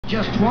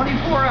Just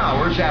 24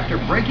 hours after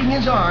breaking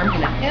his arm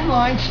in an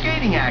inline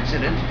skating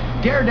accident,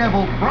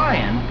 Daredevil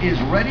Brian is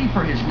ready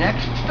for his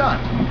next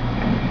stunt.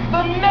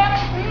 The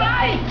next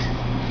night!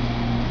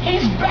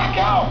 He's back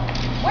out!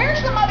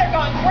 Where's the mother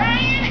going?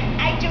 Brian,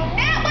 I do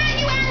not want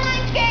you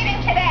online skating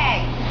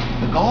today!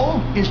 The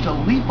goal is to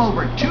leap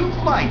over 2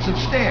 flights of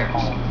stairs.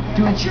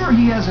 To ensure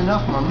he has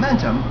enough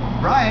momentum,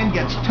 Brian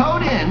gets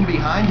towed in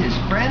behind his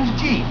friend's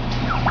Jeep.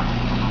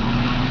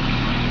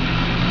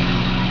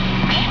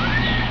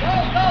 Go,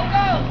 go,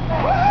 go!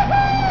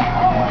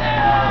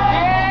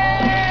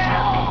 Yeah!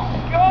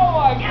 Oh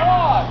my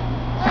God!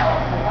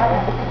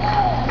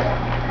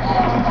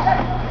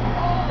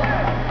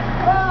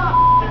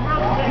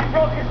 He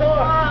broke his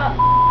arm.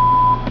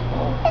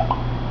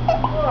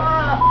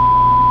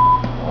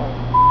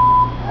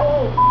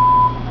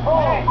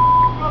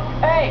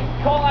 Hey,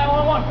 call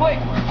 911 quick.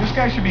 This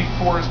guy should be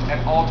forced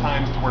at all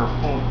times to wear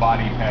full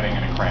body padding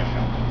and a crash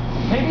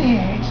helmet. Maybe he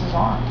hates his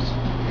arms.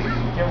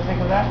 You ever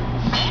think of that?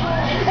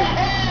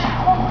 Yeah!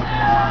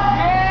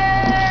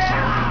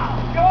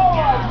 Oh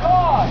my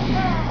God!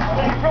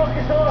 He broke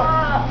his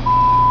arm.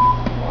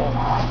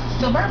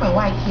 Suburban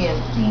white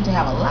kids seem to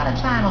have a lot of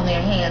time on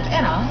their hands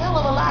and a hell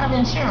of a lot of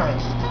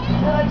insurance.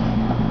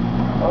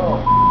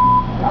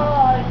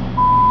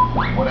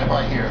 Whenever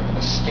I hear that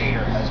a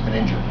skater has been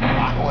injured,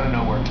 I want to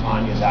know where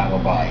Tanya's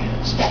alibi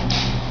is.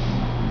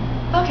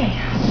 Okay.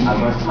 I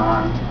busted my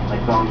arm. My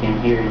phone came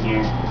here and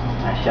here.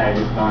 I shot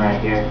this phone right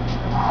here.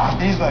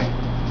 He's like,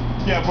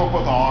 yeah, I broke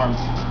both my arms.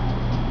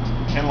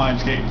 Inline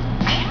skating.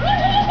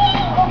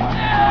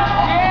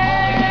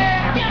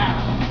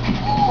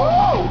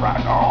 Woo!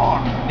 Right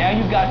on. Now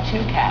you've got 2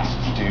 casts,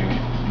 dude.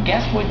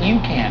 Guess what you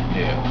can't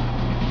do?